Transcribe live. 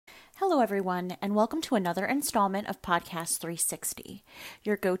Hello, everyone, and welcome to another installment of Podcast 360,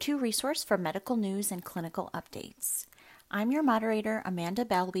 your go-to resource for medical news and clinical updates. I'm your moderator, Amanda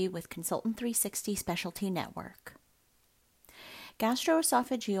Balby with Consultant 360 Specialty Network.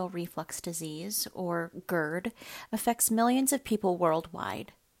 Gastroesophageal reflux disease, or GERD, affects millions of people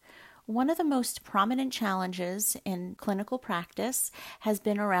worldwide. One of the most prominent challenges in clinical practice has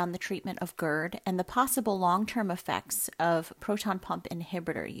been around the treatment of GERD and the possible long-term effects of proton pump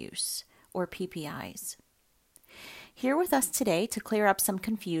inhibitor use, or PPIs. Here with us today to clear up some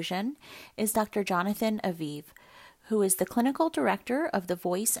confusion is Dr. Jonathan Aviv, who is the Clinical Director of the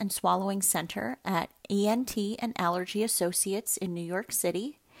Voice and Swallowing Center at ENT and Allergy Associates in New York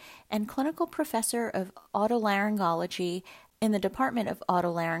City and Clinical Professor of Otolaryngology in the Department of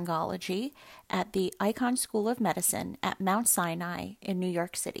Otolaryngology at the Icahn School of Medicine at Mount Sinai in New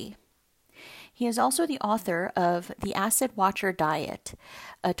York City. He is also the author of The Acid Watcher Diet,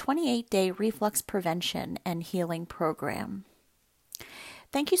 a 28-day reflux prevention and healing program.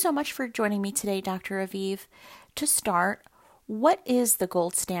 Thank you so much for joining me today, Dr. Aviv. To start, what is the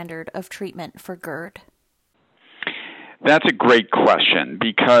gold standard of treatment for GERD? That's a great question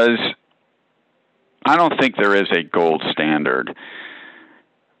because I don't think there is a gold standard.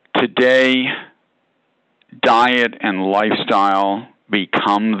 Today, diet and lifestyle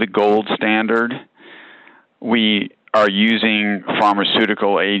become the gold standard. We are using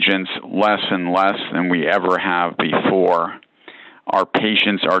pharmaceutical agents less and less than we ever have before. Our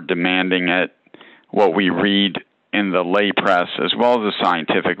patients are demanding it. What we read in the lay press, as well as the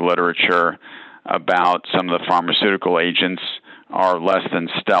scientific literature about some of the pharmaceutical agents, are less than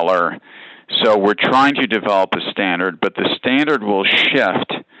stellar. So we're trying to develop a standard, but the standard will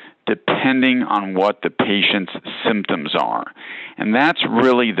shift depending on what the patient's symptoms are. And that's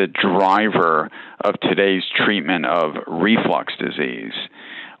really the driver of today's treatment of reflux disease.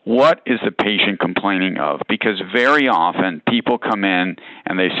 What is the patient complaining of? Because very often people come in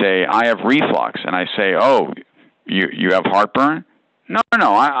and they say, I have reflux. And I say, oh, you have heartburn? No,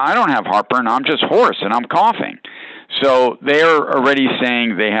 I don't have heartburn. I'm just hoarse and I'm coughing. So they're already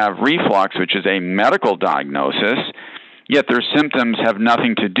saying they have reflux, which is a medical diagnosis, yet their symptoms have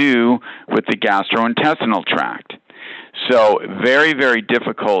nothing to do with the gastrointestinal tract. So very, very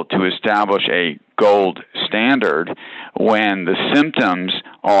difficult to establish a gold standard when the symptoms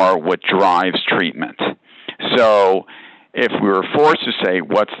are what drives treatment. So if we were forced to say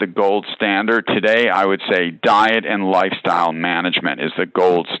what's the gold standard today, I would say diet and lifestyle management is the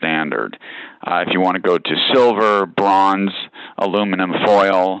gold standard. If you want to go to silver, bronze, aluminum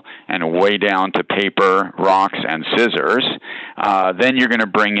foil, and way down to paper, rocks, and scissors, then you're going to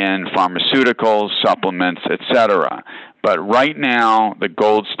bring in pharmaceuticals, supplements, etc. But right now, the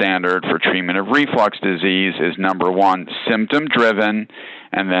gold standard for treatment of reflux disease is number one, symptom-driven,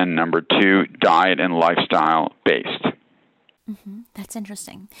 and then number two, diet and lifestyle-based. That's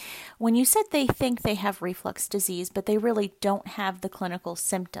interesting. When you said they think they have reflux disease, but they really don't have the clinical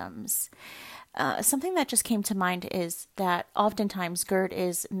symptoms, something that just came to mind is that oftentimes GERD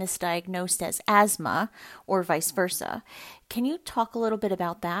is misdiagnosed as asthma or vice versa. Can you talk a little bit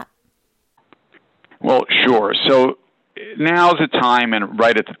about that? Well, sure. So now's the time, and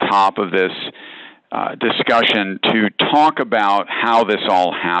right at the top of this discussion, to talk about how this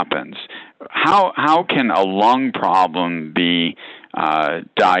all happens. How can a lung problem be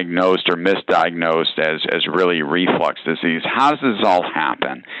diagnosed or misdiagnosed as really reflux disease? How does this all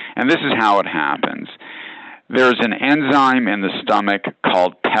happen? And this is how it happens. There's an enzyme in the stomach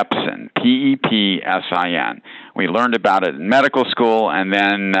called pepsin, P-E-P-S-I-N. We learned about it in medical school, and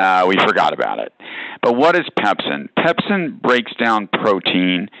then we forgot about it. But what is pepsin? Pepsin breaks down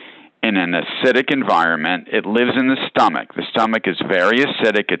protein in an acidic environment. It lives in the stomach. The stomach is very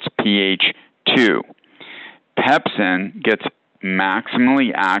acidic. It's pH 2. Pepsin gets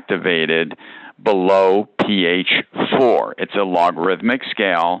maximally activated below pH 4. It's a logarithmic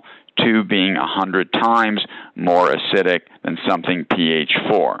scale, 2 being 100 times more acidic than something pH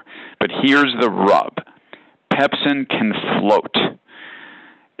 4. But here's the rub. Pepsin can float.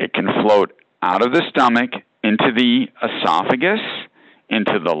 It can float out of the stomach into the esophagus,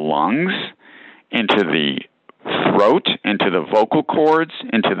 into the lungs, into the throat, into the vocal cords,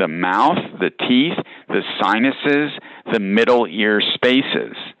 into the mouth, the teeth, the sinuses, the middle ear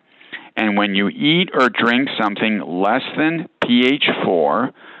spaces. And when you eat or drink something less than pH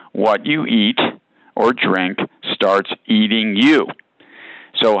 4, what you eat or drink starts eating you.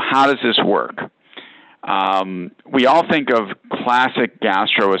 So how does this work? We all think of classic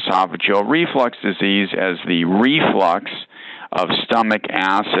gastroesophageal reflux disease as the reflux of stomach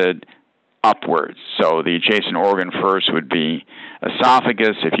acid upwards. So the adjacent organ first would be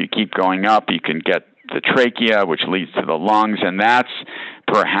esophagus. If you keep going up, you can get the trachea, which leads to the lungs, and that's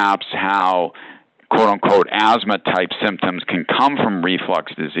perhaps how quote-unquote asthma-type symptoms can come from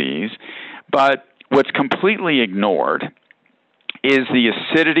reflux disease. But what's completely ignored is the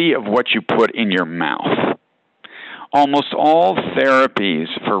acidity of what you put in your mouth. Almost all therapies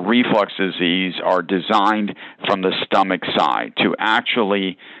for reflux disease are designed from the stomach side to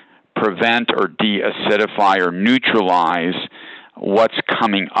actually prevent or de-acidify or neutralize what's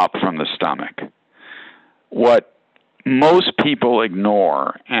coming up from the stomach. What most people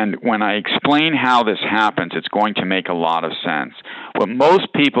ignore, and when I explain how this happens, it's going to make a lot of sense. What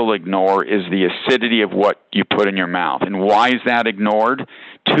most people ignore is the acidity of what you put in your mouth. And why is that ignored?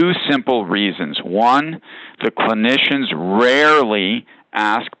 Two simple reasons. One, the clinicians rarely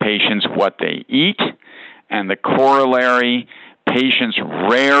ask patients what they eat, and the corollary, patients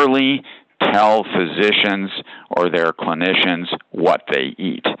rarely tell physicians or their clinicians what they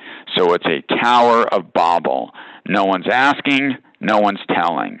eat. So it's a Tower of Babel. No one's asking, no one's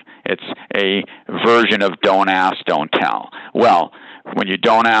telling. It's a version of don't ask, don't tell. Well, when you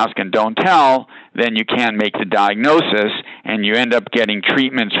don't ask and don't tell, then you can't make the diagnosis, and you end up getting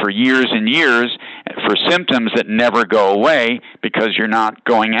treatments for years and years for symptoms that never go away because you're not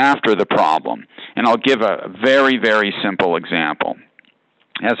going after the problem. And I'll give a very, very simple example.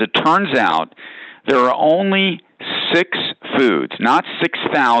 As it turns out, there are only 6 foods, not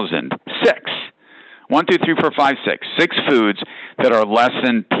 6,000, 6. 1, 2, 3, 4, 5, 6. 6 foods that are less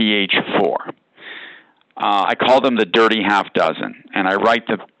than pH 4. I call them the dirty half dozen, and I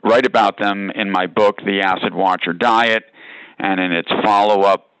write about them in my book, The Acid Watcher Diet, and in its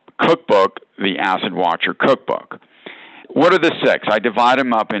follow-up cookbook, The Acid Watcher Cookbook. What are the 6? I divide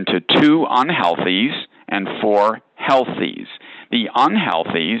them up into 2 unhealthies and 4 healthies. The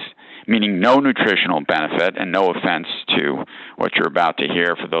unhealthies, meaning no nutritional benefit, and no offense to what you're about to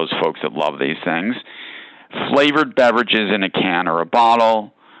hear for those folks that love these things, flavored beverages in a can or a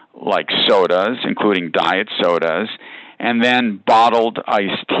bottle, like sodas, including diet sodas, and then bottled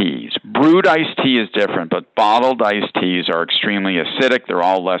iced teas. Brewed iced tea is different, but bottled iced teas are extremely acidic. They're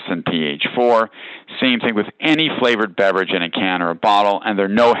all less than pH 4. Same thing with any flavored beverage in a can or a bottle, and there are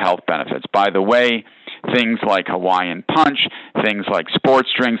no health benefits. By the way, things like Hawaiian Punch, things like sports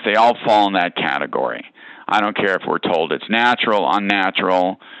drinks, they all fall in that category. I don't care if we're told it's natural,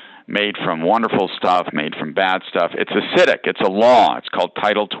 unnatural, made from wonderful stuff, made from bad stuff. It's acidic. It's a law. It's called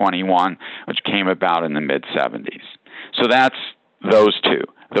Title 21, which came about in the mid-'70s. So that's those 2.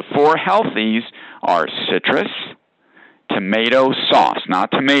 The 4 healthies are citrus, tomato sauce,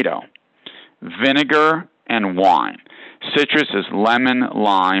 not tomato, vinegar, and wine. Citrus is lemon,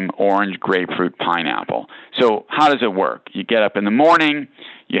 lime, orange, grapefruit, pineapple. So how does it work? You get up in the morning,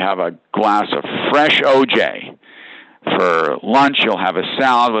 you have a glass of fresh OJ. For lunch, you'll have a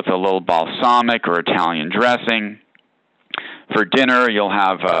salad with a little balsamic or Italian dressing. For dinner, you'll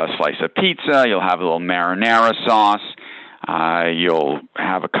have a slice of pizza, you'll have a little marinara sauce, you'll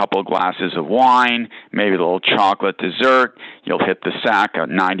have a couple of glasses of wine, maybe a little chocolate dessert, you'll hit the sack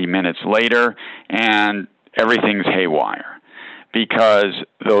 90 minutes later, and everything's haywire. Because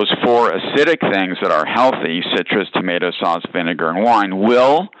those 4 acidic things that are healthy, citrus, tomato sauce, vinegar, and wine,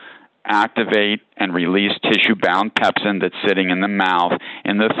 will activate and release tissue-bound pepsin that's sitting in the mouth,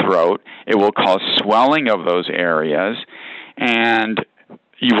 in the throat. It will cause swelling of those areas, and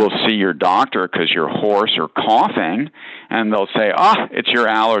you will see your doctor because you're hoarse or coughing, and they'll say, it's your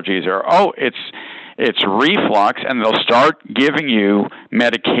allergies, or, it's reflux, and they'll start giving you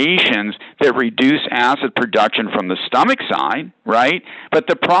medications that reduce acid production from the stomach side, right? But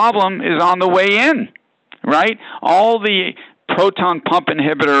the problem is on the way in, right? All the proton pump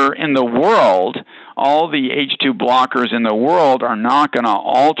inhibitor in the world, all the H2 blockers in the world are not going to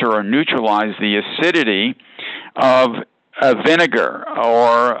alter or neutralize the acidity of vinegar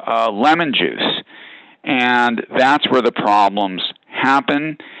or lemon juice. And that's where the problems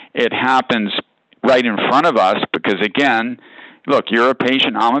happen. It happens right in front of us because, again, look, you're a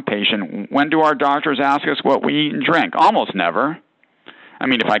patient, I'm a patient. When do our doctors ask us what we eat and drink? Almost never. I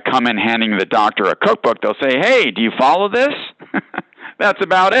mean, if I come in handing the doctor a cookbook, they'll say, hey, do you follow this? That's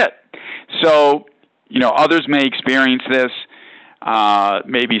about it. So, others may experience this.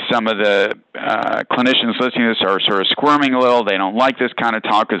 Maybe some of the clinicians listening to this are sort of squirming a little. They don't like this kind of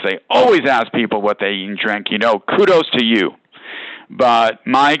talk because they always ask people what they eat and drink. Kudos to you. But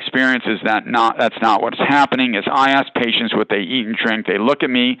my experience is that's not what's happening. Is I ask patients what they eat and drink. They look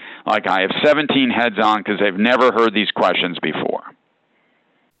at me like I have 17 heads on because they've never heard these questions before.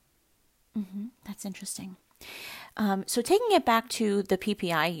 That's interesting. So taking it back to the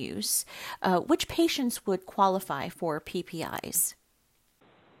PPI use, which patients would qualify for PPIs?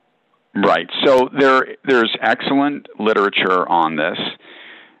 Right. So there's excellent literature on this.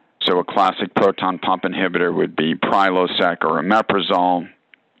 So a classic proton pump inhibitor would be Prilosec or omeprazole.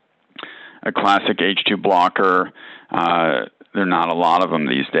 A classic H2 blocker, there are not a lot of them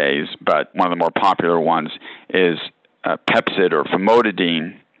these days, but one of the more popular ones is Pepcid or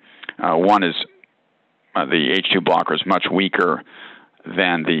famotidine. One is the H2 blocker is much weaker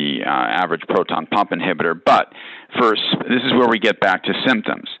than the average proton pump inhibitor. But first, this is where we get back to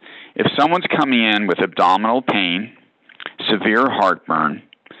symptoms. If someone's coming in with abdominal pain, severe heartburn,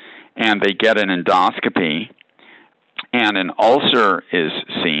 and they get an endoscopy and an ulcer is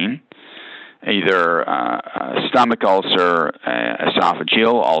seen, either a stomach ulcer,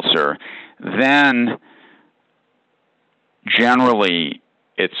 esophageal ulcer, then generally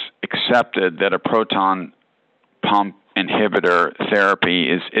it's accepted that a proton pump inhibitor therapy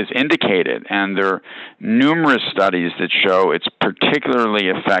is indicated. And there are numerous studies that show it's particularly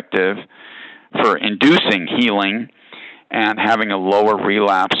effective for inducing healing and having a lower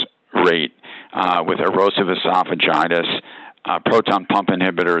relapse rate with erosive esophagitis. Proton pump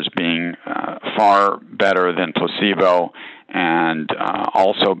inhibitors being far better than placebo and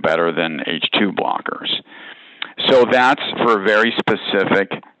also better than H2 blockers. So that's for a very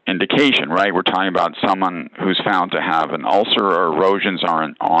specific indication, right? We're talking about someone who's found to have an ulcer or erosions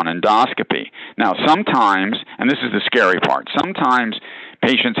on endoscopy. Now, sometimes, and this is the scary part, sometimes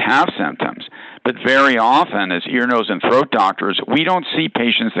patients have symptoms, but very often as ear, nose, and throat doctors, we don't see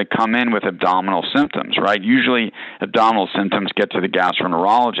patients that come in with abdominal symptoms, right? Usually abdominal symptoms get to the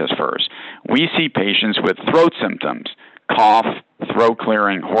gastroenterologist first. We see patients with throat symptoms, cough, throat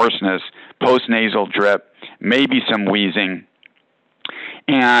clearing, hoarseness, postnasal drip, maybe some wheezing,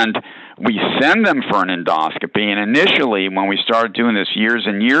 and we send them for an endoscopy. And initially, when we started doing this years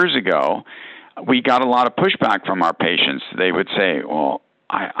and years ago, we got a lot of pushback from our patients. They would say, well,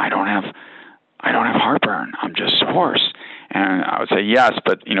 I don't have heartburn. I'm just hoarse. And I would say, yes,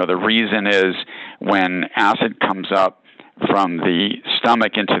 but the reason is when acid comes up from the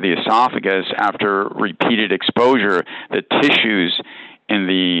stomach into the esophagus after repeated exposure, the tissues in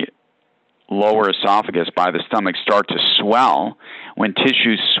the lower esophagus by the stomach start to swell. When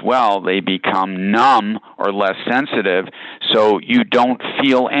tissues swell, they become numb or less sensitive, so you don't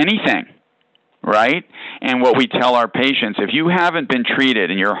feel anything, right? And what we tell our patients, if you haven't been treated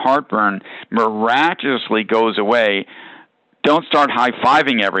and your heartburn miraculously goes away, don't start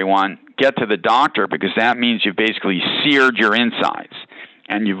high-fiving everyone. Get to the doctor, because that means you've basically seared your insides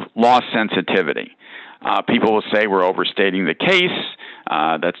and you've lost sensitivity. People will say we're overstating the case.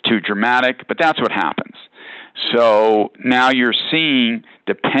 That's too dramatic, but that's what happens. So now you're seeing,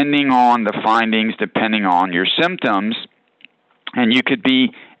 depending on the findings, depending on your symptoms, and you could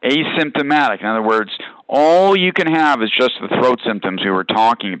be asymptomatic. In other words, all you can have is just the throat symptoms we were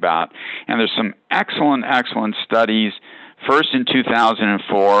talking about. And there's some excellent studies, first in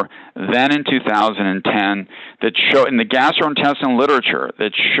 2004, then in 2010, that show in the gastrointestinal literature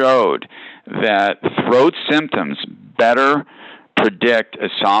that showed that throat symptoms better predict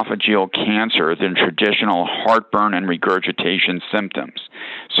esophageal cancer than traditional heartburn and regurgitation symptoms.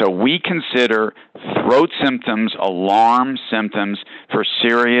 So we consider throat symptoms alarm symptoms for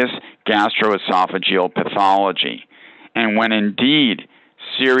serious gastroesophageal pathology. And when indeed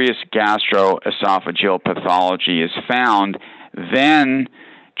serious gastroesophageal pathology is found, then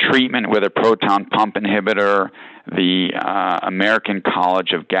treatment with a proton pump inhibitor, the American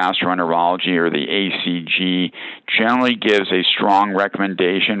College of Gastroenterology, or the ACG, generally gives a strong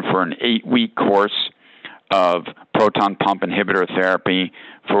recommendation for an 8-week course of proton pump inhibitor therapy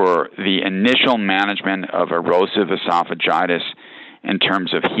for the initial management of erosive esophagitis in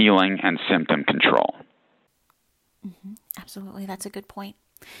terms of healing and symptom control. Mm-hmm. Absolutely. That's a good point.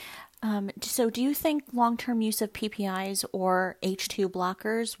 So do you think long-term use of PPIs or H2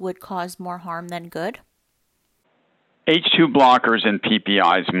 blockers would cause more harm than good? H2 blockers and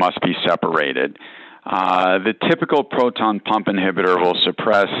PPIs must be separated. The typical proton pump inhibitor will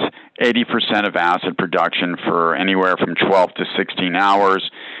suppress 80% of acid production for anywhere from 12 to 16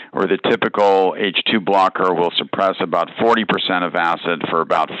 hours, or the typical H2 blocker will suppress about 40% of acid for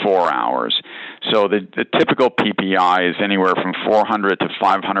about 4 hours. So the typical PPI is anywhere from 400 to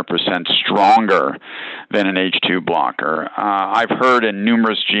 500% stronger than an H2 blocker. I've heard in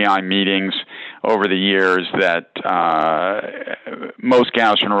numerous GI meetings over the years that most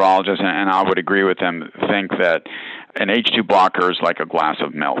gastroenterologists, and I would agree with them, think that an H2 blocker is like a glass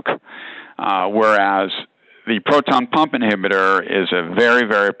of milk, whereas the proton pump inhibitor is a very,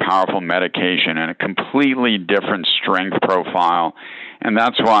 very powerful medication and a completely different strength profile. And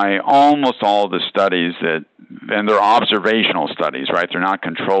that's why almost all the studies and they're observational studies, right? They're not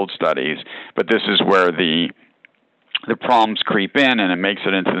controlled studies, but this is where the problems creep in and it makes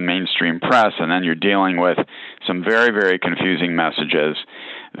it into the mainstream press, and then you're dealing with some very, very confusing messages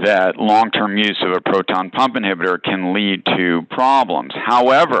that long-term use of a proton pump inhibitor can lead to problems.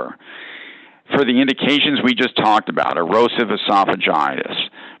 However, for the indications we just talked about, erosive esophagitis,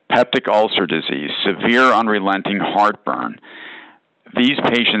 peptic ulcer disease, severe unrelenting heartburn, these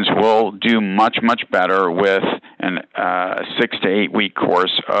patients will do much, much better with a 6 to 8 week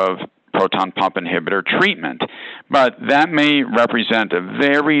course of proton pump inhibitor treatment. But that may represent a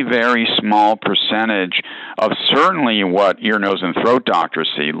very, very small percentage of certainly what ear, nose, and throat doctors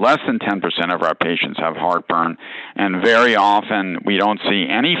see. Less than 10% of our patients have heartburn, and very often we don't see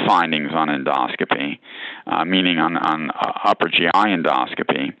any findings on endoscopy, meaning on upper GI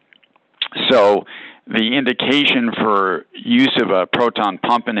endoscopy. So the indication for use of a proton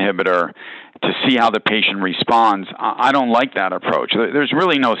pump inhibitor to see how the patient responds, I don't like that approach. There's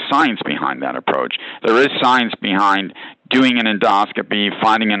really no science behind that approach. There is science behind doing an endoscopy,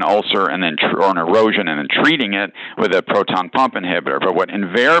 finding an ulcer and then or an erosion, and then treating it with a proton pump inhibitor. But what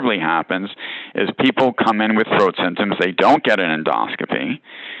invariably happens is people come in with throat symptoms, they don't get an endoscopy,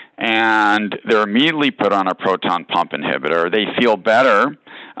 and they're immediately put on a proton pump inhibitor. They feel better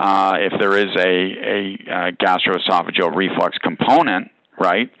if there is a gastroesophageal reflux component,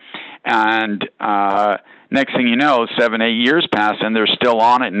 right? And next thing you know, 7, 8 years pass and they're still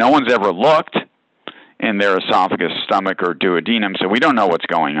on it. No one's ever looked in their esophagus, stomach, or duodenum, so we don't know what's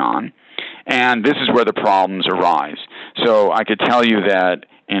going on. And this is where the problems arise. So I could tell you that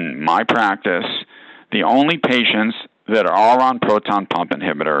in my practice, the only patients that are on proton pump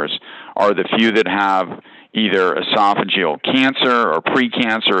inhibitors are the few that have either esophageal cancer or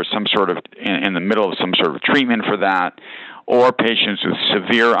precancer or some sort of in the middle of some sort of treatment for that, or patients with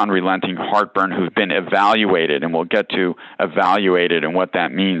severe unrelenting heartburn who've been evaluated, and we'll get to evaluated and what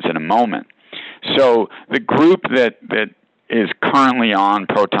that means in a moment. So the group that is currently on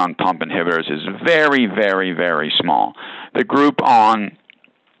proton pump inhibitors is very, very, very small. The group on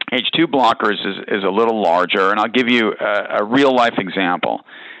H2 blockers is a little larger, and I'll give you a real-life example.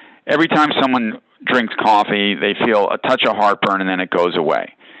 Every time someone drinks coffee, they feel a touch of heartburn, and then it goes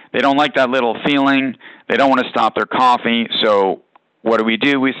away. They don't like that little feeling. They don't want to stop their coffee. So what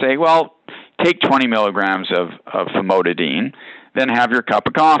do? We say, well, take 20 milligrams of famotidine, then have your cup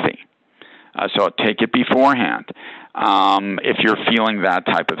of coffee. So take it beforehand if you're feeling that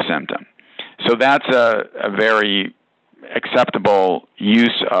type of symptom. So that's a very acceptable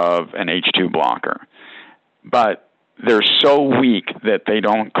use of an H2 blocker. But they're so weak that they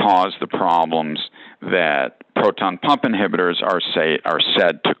don't cause the problems that proton pump inhibitors are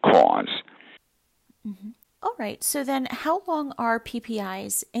said to cause. Mm-hmm. All right. So then how long are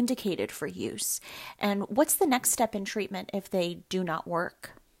PPIs indicated for use? And what's the next step in treatment if they do not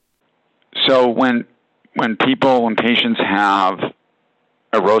work? So when patients have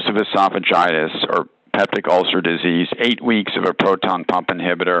erosive esophagitis or peptic ulcer disease, 8 weeks of a proton pump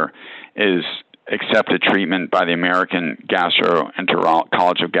inhibitor is accepted treatment by the American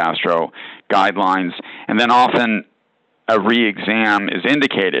College of Gastro guidelines, and then often a re-exam is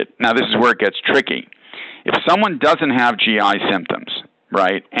indicated. Now, this is where it gets tricky. If someone doesn't have GI symptoms,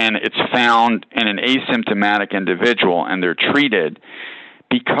 right, and it's found in an asymptomatic individual and they're treated,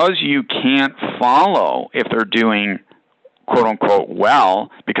 because you can't follow if they're doing quote-unquote well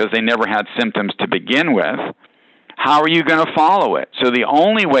because they never had symptoms to begin with, how are you going to follow it? So the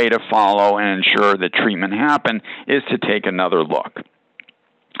only way to follow and ensure that treatment happened is to take another look.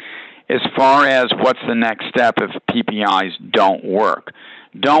 As far as what's the next step if PPIs don't work,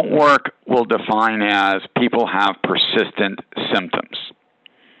 don't work will define as people have persistent symptoms.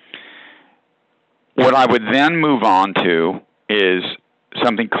 What I would then move on to is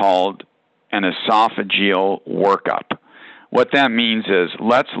something called an esophageal workup. What that means is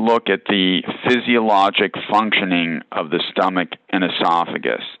let's look at the physiologic functioning of the stomach and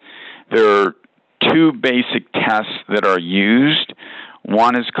esophagus. There are two basic tests that are used.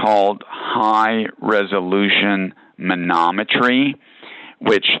 One is called high-resolution manometry,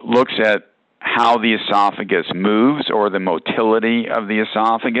 which looks at how the esophagus moves or the motility of the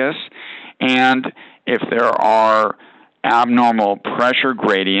esophagus, and if there are abnormal pressure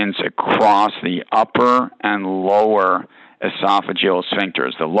gradients across the upper and lower esophageal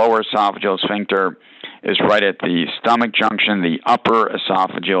sphincters. The lower esophageal sphincter is right at the stomach junction. The upper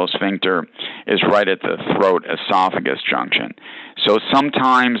esophageal sphincter is right at the throat-esophagus junction. So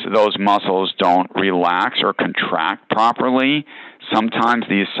sometimes those muscles don't relax or contract properly. Sometimes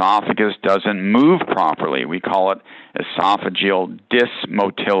the esophagus doesn't move properly. We call it esophageal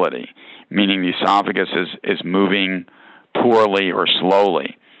dysmotility, meaning the esophagus is moving poorly or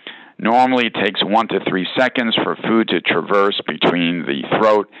slowly. Normally, it takes 1 to 3 seconds for food to traverse between the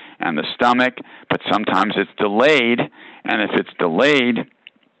throat and the stomach, but sometimes it's delayed, and if it's delayed,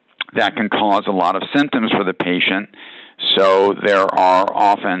 that can cause a lot of symptoms for the patient. So there are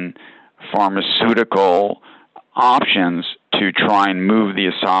often pharmaceutical options to try and move the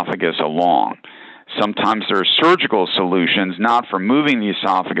esophagus along. Sometimes there are surgical solutions, not for moving the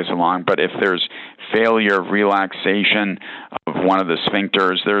esophagus along, but if there's failure of relaxation of one of the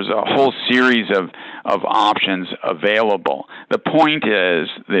sphincters, there's a whole series of options available. The point is,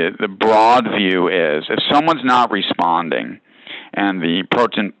 the broad view is, if someone's not responding, and the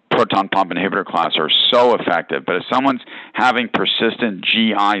proton pump inhibitor class are so effective, but if someone's having persistent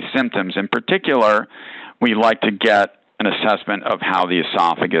GI symptoms, in particular, we like to get an assessment of how the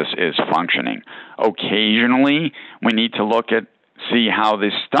esophagus is functioning. Occasionally, we need to see how the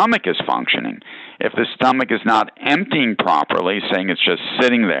stomach is functioning. If the stomach is not emptying properly, saying it's just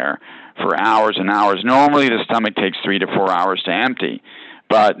sitting there for hours and hours, normally the stomach takes 3 to 4 hours to empty,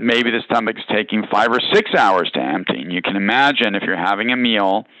 but maybe the stomach is taking 5 or 6 hours to empty. And you can imagine if you're having a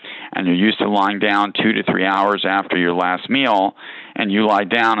meal and you're used to lying down 2 to 3 hours after your last meal, and you lie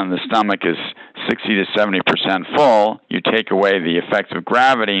down and the stomach is 60 to 70% full, you take away the effects of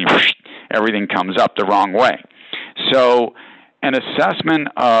gravity, and everything comes up the wrong way. So an assessment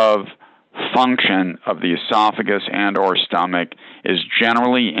of function of the esophagus and or stomach is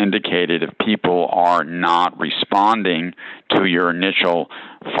generally indicated if people are not responding to your initial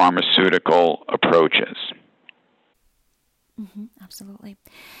pharmaceutical approaches. Mm-hmm, absolutely.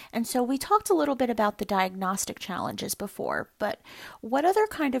 And so we talked a little bit about the diagnostic challenges before, but what other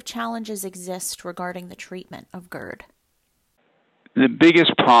kind of challenges exist regarding the treatment of GERD? The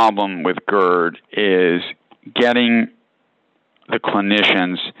biggest problem with GERD is getting the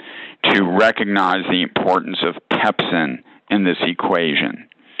clinicians to recognize the importance of pepsin in this equation,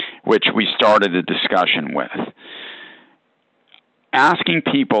 which we started the discussion with. Asking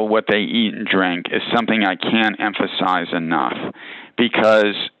people what they eat and drink is something I can't emphasize enough,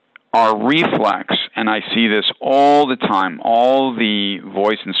 because our reflex, and I see this all the time, all the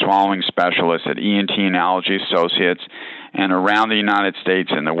voice and swallowing specialists at ENT and Allergy Associates and around the United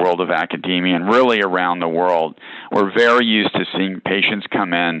States and the world of academia and really around the world, we're very used to seeing patients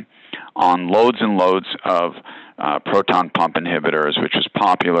come in on loads and loads of proton pump inhibitors, which was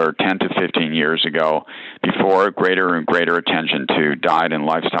popular 10 to 15 years ago, before greater and greater attention to diet and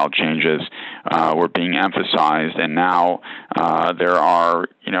lifestyle changes were being emphasized. And now there are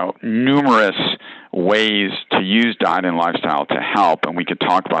numerous ways to use diet and lifestyle to help, and we could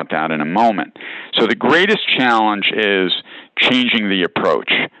talk about that in a moment. So the greatest challenge is changing the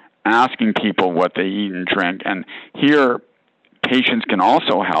approach, asking people what they eat and drink. And here, patients can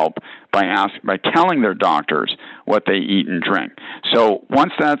also help by telling their doctors what they eat and drink. So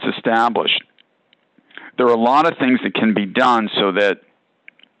once that's established, there are a lot of things that can be done so that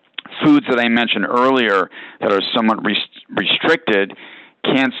foods that I mentioned earlier that are somewhat restricted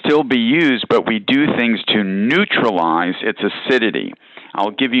can still be used, but we do things to neutralize its acidity.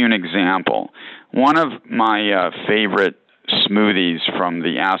 I'll give you an example. One of my favorite smoothies from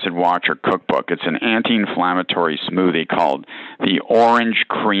the Acid Watcher cookbook, it's an anti-inflammatory smoothie called the Orange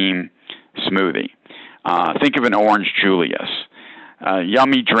Cream Smoothie. Think of an Orange Julius. A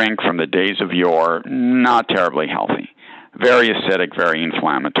yummy drink from the days of yore, not terribly healthy. Very acidic, very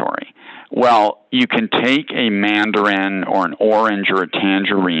inflammatory. Well, you can take a mandarin or an orange or a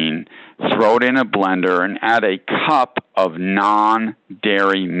tangerine, throw it in a blender, and add a cup of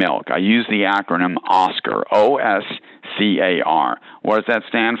non-dairy milk. I use the acronym OSCAR, O-S-C-A-R. What does that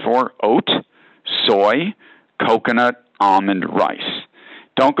stand for? Oat, soy, coconut, almond, rice.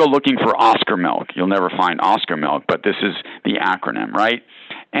 Don't go looking for Oscar milk. You'll never find Oscar milk, but this is the acronym, right?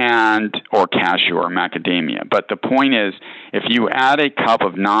 Or cashew or macadamia. But the point is, if you add a cup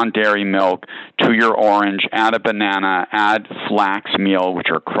of non-dairy milk to your orange, add a banana, add flax meal, which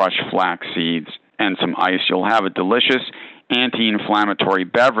are crushed flax seeds, and some ice, you'll have a delicious anti-inflammatory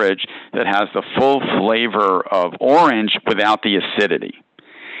beverage that has the full flavor of orange without the acidity.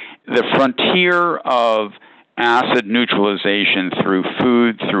 The frontier of acid neutralization through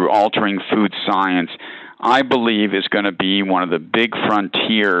food, through altering food science, I believe is going to be one of the big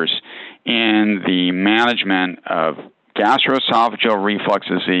frontiers in the management of gastroesophageal reflux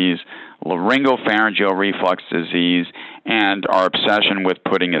disease, laryngopharyngeal reflux disease, and our obsession with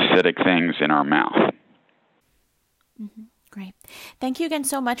putting acidic things in our mouth. Mm-hmm. Great. Thank you again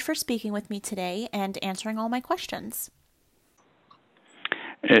so much for speaking with me today and answering all my questions.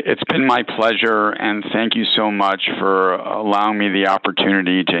 It's been my pleasure, and thank you so much for allowing me the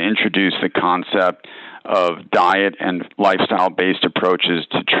opportunity to introduce the concept of diet and lifestyle-based approaches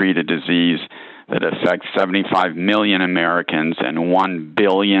to treat a disease that affects 75 million Americans and 1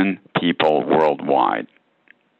 billion people worldwide.